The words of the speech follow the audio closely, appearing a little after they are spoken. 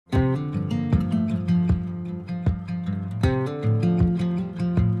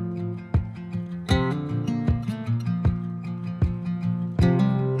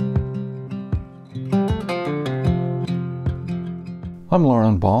I'm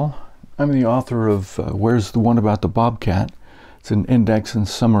Lauren Ball. I'm the author of Where's the One About the Bobcat? It's an index and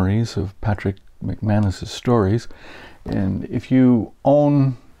summaries of Patrick McManus' stories. And if you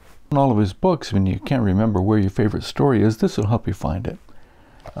own all of his books and you can't remember where your favorite story is, this will help you find it.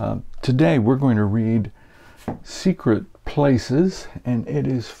 Today we're going to read Secret Places, and it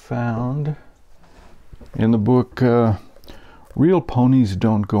is found in the book Real Ponies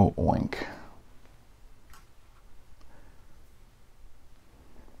Don't Go Oink.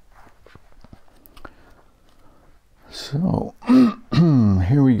 So,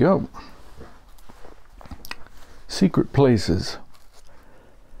 here we go. Secret places.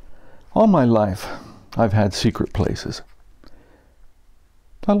 All my life, I've had secret places.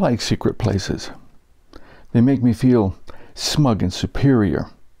 I like secret places. They make me feel smug and superior.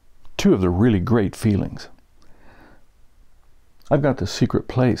 Two of the really great feelings. I've got this secret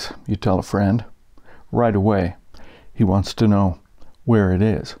place, you tell a friend. Right away, he wants to know where it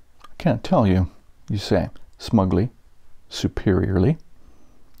is. I can't tell you, you say, smugly. Superiorly,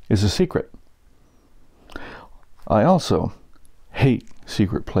 is a secret. I also hate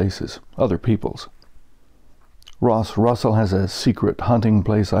secret places, other people's. Ross Russell has a secret hunting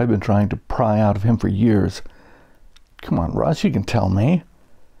place I've been trying to pry out of him for years. Come on, Ross, you can tell me.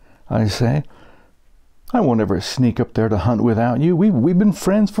 I say, I won't ever sneak up there to hunt without you. We've been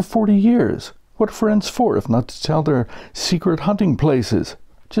friends for 40 years. What are friends for if not to tell their secret hunting places?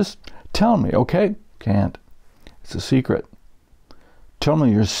 Just tell me, okay? Can't. It's a secret. Tell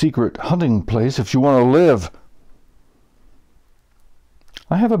me your secret hunting place if you want to live.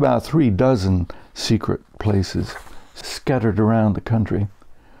 I have about 36 secret places scattered around the country.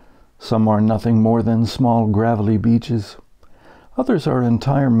 Some are nothing more than small gravelly beaches. Others are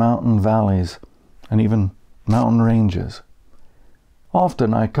entire mountain valleys and even mountain ranges.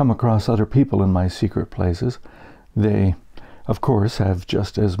 Often I come across other people in my secret places. They, of course, have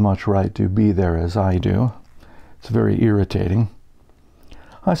just as much right to be there as I do. It's very irritating.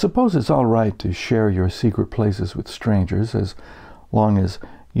 I suppose it's all right to share your secret places with strangers as long as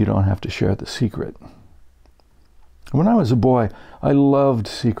you don't have to share the secret. When I was a boy, I loved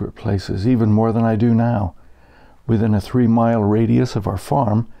secret places even more than I do now. Within a 3-mile radius of our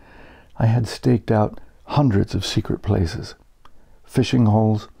farm, I had staked out hundreds of secret places. Fishing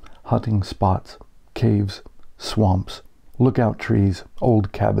holes, hunting spots, caves, swamps, lookout trees,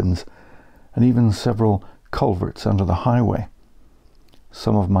 old cabins, and even several culverts under the highway.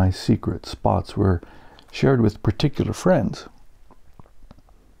 Some of my secret spots were shared with particular friends.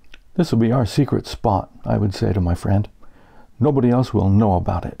 This will be our secret spot, I would say to my friend. Nobody else will know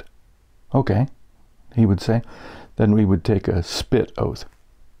about it. Okay, he would say. Then we would take a spit oath.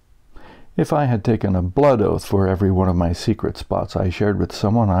 If I had taken a blood oath for every one of my secret spots I shared with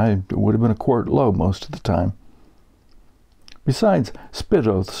someone, I would have been a quart low most of the time. Besides, spit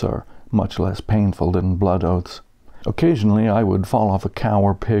oaths are much less painful than blood oaths. Occasionally I would fall off a cow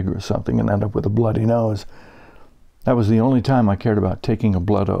or pig or something and end up with a bloody nose. That was the only time I cared about taking a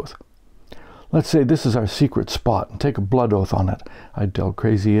blood oath. Let's say this is our secret spot and take a blood oath on it, I'd tell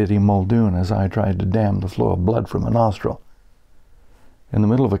crazy Eddie Muldoon as I tried to dam the flow of blood from a nostril. In the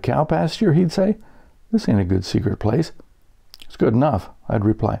middle of a cow pasture, he'd say, this ain't a good secret place. It's good enough, I'd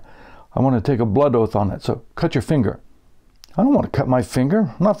reply. I want to take a blood oath on it, so cut your finger. I don't want to cut my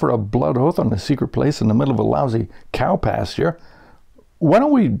finger, not for a blood oath on a secret place in the middle of a lousy cow pasture. Why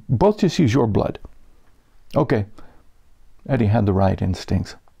don't we both just use your blood? Okay. Eddie had the right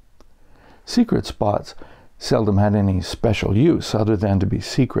instincts. Secret spots seldom had any special use other than to be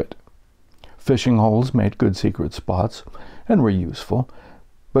secret. Fishing holes made good secret spots and were useful,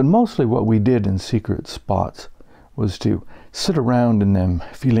 but mostly what we did in secret spots was to sit around in them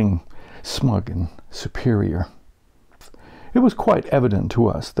feeling smug and superior. It was quite evident to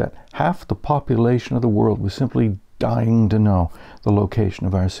us that half the population of the world was simply dying to know the location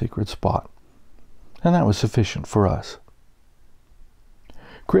of our secret spot, and that was sufficient for us.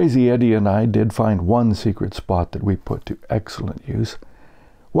 Crazy Eddie and I did find one secret spot that we put to excellent use.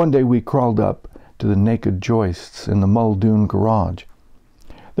 One day we crawled up to the naked joists in the Muldoon garage.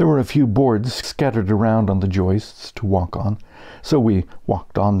 There were a few boards scattered around on the joists to walk on, so we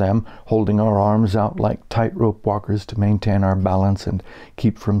walked on them, holding our arms out like tightrope walkers to maintain our balance and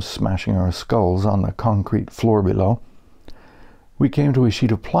keep from smashing our skulls on the concrete floor below. We came to a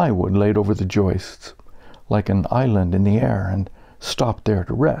sheet of plywood laid over the joists, like an island in the air, and stopped there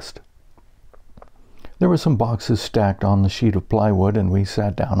to rest. There were some boxes stacked on the sheet of plywood, and we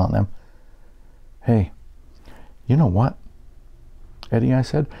sat down on them. Hey, you know what? Eddie, I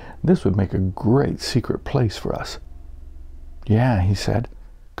said, this would make a great secret place for us. Yeah, he said,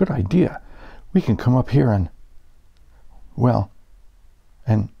 good idea. We can come up here and... Well,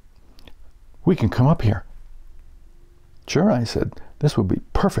 and we can come up here. Sure, I said. This would be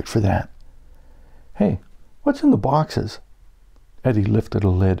perfect for that. Hey, what's in the boxes? Eddie lifted a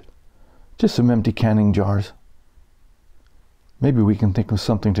lid. Just some empty canning jars. Maybe we can think of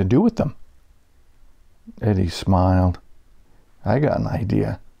something to do with them. Eddie smiled. I got an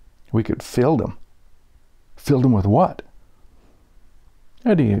idea. We could fill them. Fill them with what?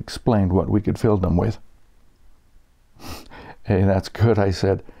 Eddie explained what we could fill them with. Hey, that's good, I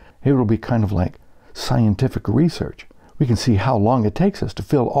said. It'll be kind of like scientific research. We can see how long it takes us to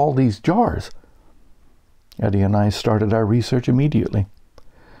fill all these jars. Eddie and I started our research immediately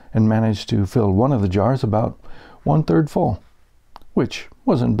and managed to fill one of the jars about 1/3 full, which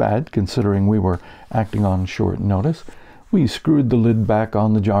wasn't bad considering we were acting on short notice. We screwed the lid back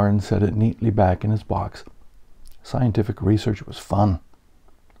on the jar and set it neatly back in its box. Scientific research was fun.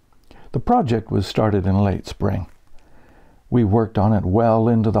 The project was started in late spring. We worked on it well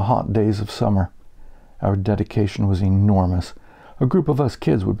into the hot days of summer. Our dedication was enormous. A group of us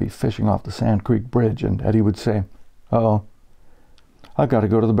kids would be fishing off the Sand Creek Bridge, and Eddie would say, "Uh-oh, I've got to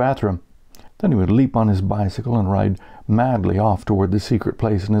go to the bathroom." Then he would leap on his bicycle and ride madly off toward the secret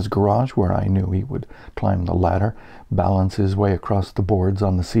place in his garage, where I knew he would climb the ladder, balance his way across the boards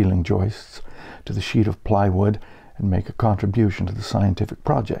on the ceiling joists to the sheet of plywood, and make a contribution to the scientific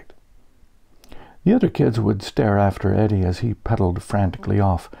project. The other kids would stare after Eddie as he pedaled frantically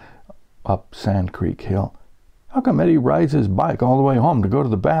off up Sand Creek Hill. "How come Eddie rides his bike all the way home to go to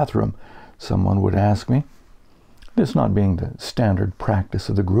the bathroom?" someone would ask me, this not being the standard practice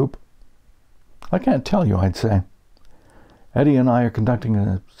of the group. "I can't tell you," I'd say. "Eddie and I are conducting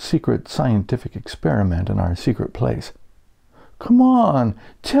a secret scientific experiment in our secret place." "Come on,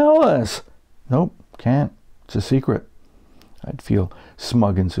 tell us." "Nope, can't. It's a secret." I'd feel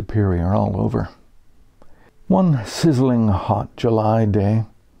smug and superior all over. One sizzling hot July day,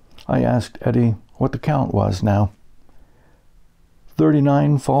 I asked Eddie what the count was now.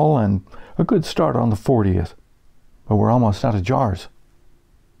 39 full and a good start on the 40th, but we're almost out of jars.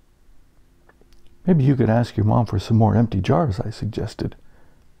 "Maybe you could ask your mom for some more empty jars," I suggested.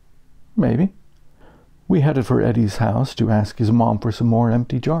 "Maybe." We headed for Eddie's house to ask his mom for some more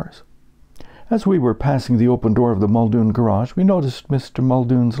empty jars. As we were passing the open door of the Muldoon garage, we noticed Mr.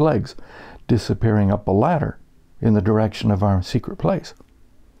 Muldoon's legs disappearing up a ladder in the direction of our secret place.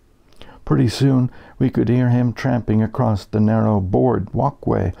 Pretty soon, we could hear him tramping across the narrow board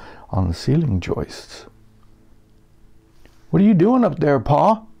walkway on the ceiling joists. "What are you doing up there,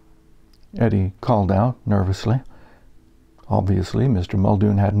 Pa?" Eddie called out nervously. Obviously, Mr.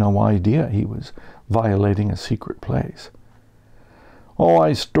 Muldoon had no idea he was violating a secret place. "Oh,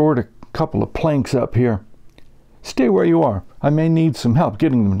 I stored a couple of planks up here. Stay where you are. I may need some help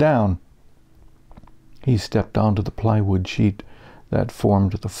getting them down." He stepped onto the plywood sheet that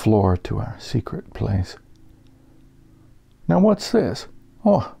formed the floor to our secret place. "Now what's this?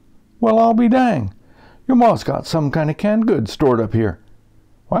 Oh, well, I'll be dang. Your ma's got some kind of canned goods stored up here.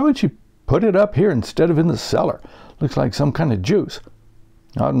 Why would she put it up here instead of in the cellar? Looks like some kind of juice.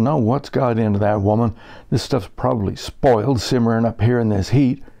 I don't know what's got into that woman. This stuff's probably spoiled, simmering up here in this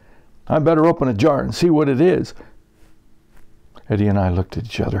heat. I better open a jar and see what it is." Eddie and I looked at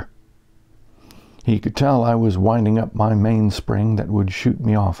each other. He could tell I was winding up my mainspring that would shoot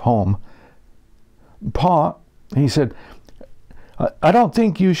me off home. "Pa," he said, I don't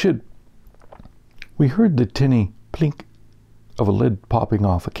think you should." We heard the tinny plink of a lid popping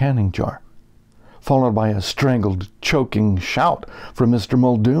off a canning jar, followed by a strangled, choking shout from Mr.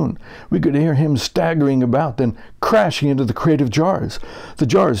 Muldoon. We could hear him staggering about, then crashing into the crate of jars. The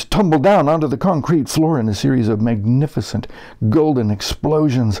jars tumbled down onto the concrete floor in a series of magnificent golden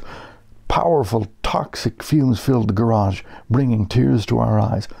explosions. Powerful, toxic fumes filled the garage, bringing tears to our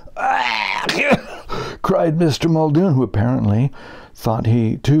eyes. "Ah!" cried Mr. Muldoon, who apparently thought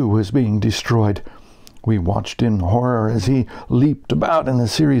he, too, was being destroyed. We watched in horror as he leaped about in a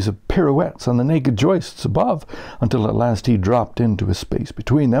series of pirouettes on the naked joists above, until at last he dropped into a space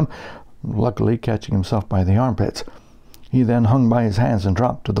between them, luckily catching himself by the armpits. He then hung by his hands and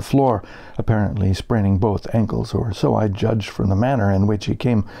dropped to the floor, apparently spraining both ankles, or so I judged from the manner in which he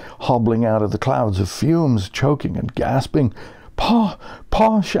came hobbling out of the clouds of fumes, choking and gasping. "Pa,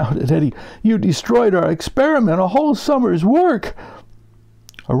 Pa," shouted Eddie, "you destroyed our experiment, a whole summer's work."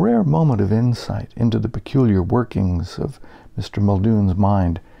 A rare moment of insight into the peculiar workings of Mr. Muldoon's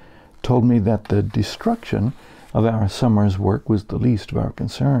mind told me that the destruction of our summer's work was the least of our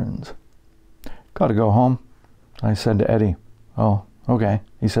concerns. "Gotta go home," I said to Eddie. "Oh, okay,"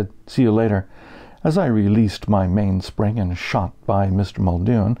 he said. "See you later." As I released my mainspring and shot by Mr.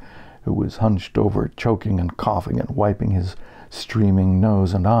 Muldoon, who was hunched over, choking and coughing and wiping his streaming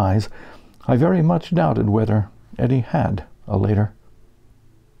nose and eyes, I very much doubted whether Eddie had a later.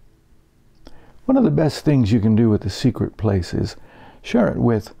 One of the best things you can do with a secret place is share it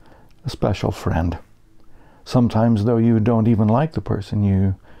with a special friend. Sometimes, though, you don't even like the person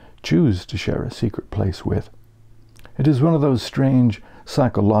you choose to share a secret place with. It is one of those strange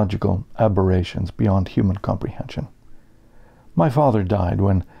psychological aberrations beyond human comprehension. My father died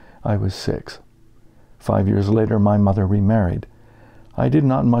when I was 6. 5 years later, my mother remarried. I did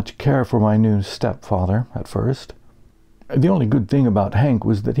not much care for my new stepfather at first. The only good thing about Hank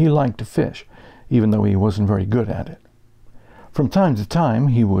was that he liked to fish, even though he wasn't very good at it. From time to time,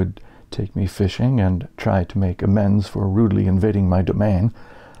 he would take me fishing and try to make amends for rudely invading my domain,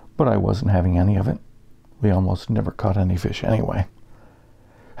 but I wasn't having any of it. We almost never caught any fish anyway.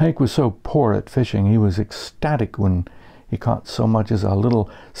 Hank was so poor at fishing, he was ecstatic when he caught so much as a little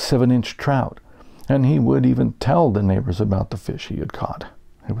 7-inch trout, and he would even tell the neighbors about the fish he had caught.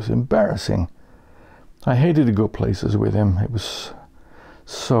 It was embarrassing. I hated to go places with him. It was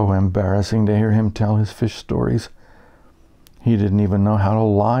so embarrassing to hear him tell his fish stories. He didn't even know how to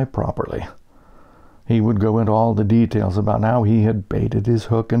lie properly. He would go into all the details about how he had baited his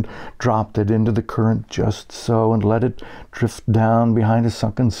hook and dropped it into the current just so and let it drift down behind a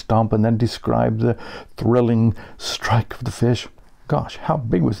sunken stump, and then describe the thrilling strike of the fish. "Gosh, how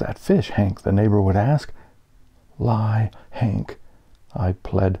big was that fish, Hank?" the neighbor would ask. "Lie, Hank," I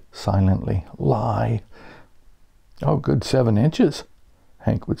pled silently. "Lie." "Oh, good 7 inches,"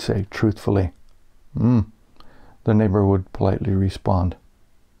 Hank would say truthfully. The neighbor would politely respond.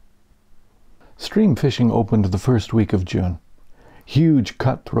 Stream fishing opened the first week of June. Huge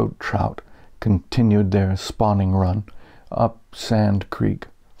cutthroat trout continued their spawning run up Sand Creek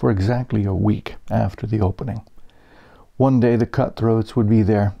for exactly a week after the opening. One day the cutthroats would be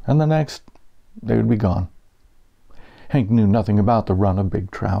there, and the next they would be gone. Hank knew nothing about the run of big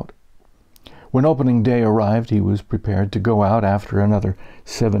trout. When opening day arrived, he was prepared to go out after another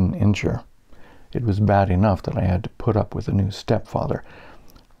 7-incher. It was bad enough that I had to put up with a new stepfather.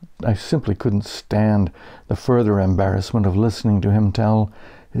 I simply couldn't stand the further embarrassment of listening to him tell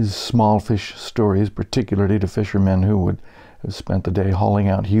his small fish stories, particularly to fishermen who would have spent the day hauling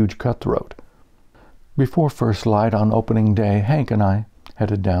out huge cutthroat. Before first light on opening day, Hank and I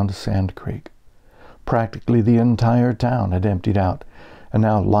headed down to Sand Creek. Practically the entire town had emptied out and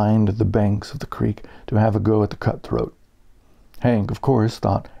now lined the banks of the creek to have a go at the cutthroat. Hank, of course,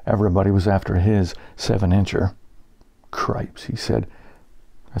 thought everybody was after his 7-incher. "Cripes," he said.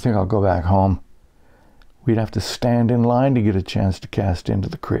 "I think I'll go back home." We'd have to stand in line to get a chance to cast into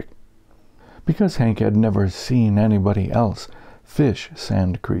the creek. Because Hank had never seen anybody else fish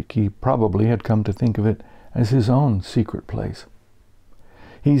Sand Creek, he probably had come to think of it as his own secret place.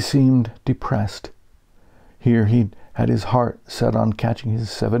 He seemed depressed. Here he'd had his heart set on catching his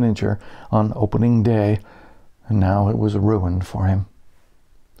 7-incher on opening day, and now it was ruined for him.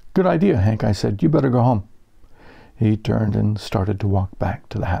 "Good idea, Hank," I said. "You better go home." He turned and started to walk back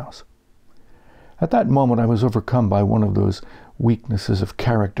to the house. At that moment I was overcome by one of those weaknesses of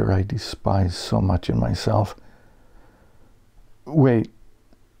character I despise so much in myself. "Wait,"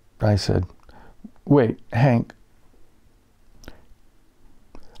 I said. "Wait, Hank.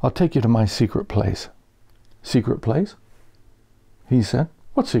 I'll take you to my secret place." "Secret place?" he said.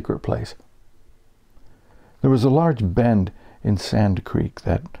 "What secret place?" There was a large bend in Sand Creek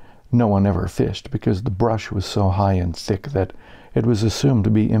that no one ever fished because the brush was so high and thick that it was assumed to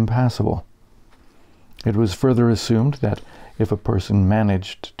be impassable. It was further assumed that if a person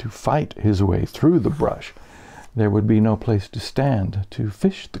managed to fight his way through the brush, there would be no place to stand to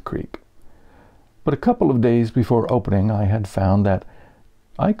fish the creek. But a couple of days before opening, I had found that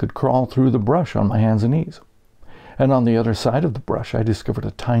I could crawl through the brush on my hands and knees. And on the other side of the brush, I discovered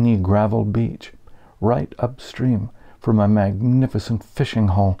a tiny gravel beach, right upstream from a magnificent fishing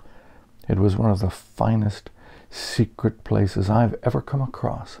hole. It was one of the finest secret places I've ever come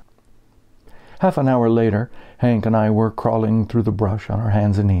across. Half an hour later, Hank and I were crawling through the brush on our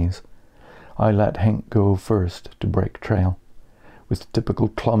hands and knees. I let Hank go first to break trail. With typical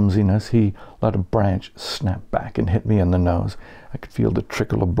clumsiness, he let a branch snap back and hit me in the nose. I could feel the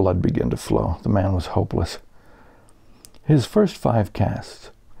trickle of blood begin to flow. The man was hopeless. His first 5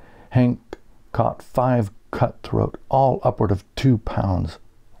 casts, Hank caught 5 cutthroat, all upward of 2 pounds,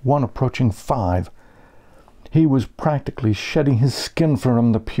 one approaching 5. He was practically shedding his skin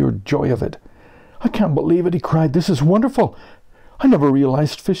from the pure joy of it. "I can't believe it," he cried. "This is wonderful. I never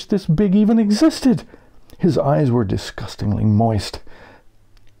realized fish this big even existed." His eyes were disgustingly moist.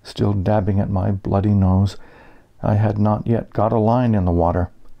 Still dabbing at my bloody nose, I had not yet got a line in the water.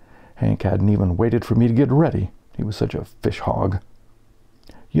 Hank hadn't even waited for me to get ready He was such a fish hog.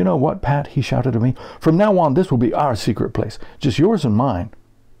 "You know what, Pat?" he shouted at me. "From now on, this will be our secret place. Just yours and mine."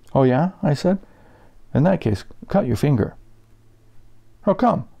 "Oh, yeah?" I said. "In that case, cut your finger." "How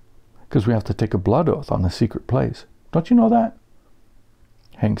come?" "Because we have to take a blood oath on the secret place. Don't you know that?"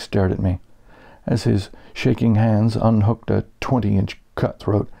 Hank stared at me as his shaking hands unhooked a 20-inch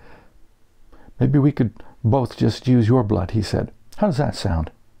cutthroat. "Maybe we could both just use your blood," he said. "How does that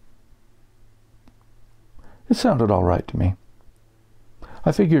sound?" It sounded all right to me.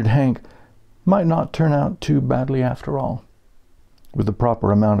 I figured Hank might not turn out too badly after all. With the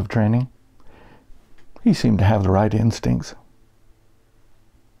proper amount of training, he seemed to have the right instincts.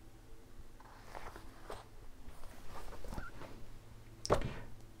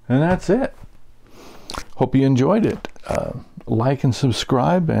 And that's it. Hope you enjoyed it. Like and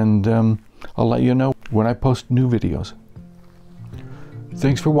subscribe, and I'll let you know when I post new videos.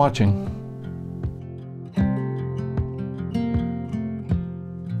 Thanks for watching.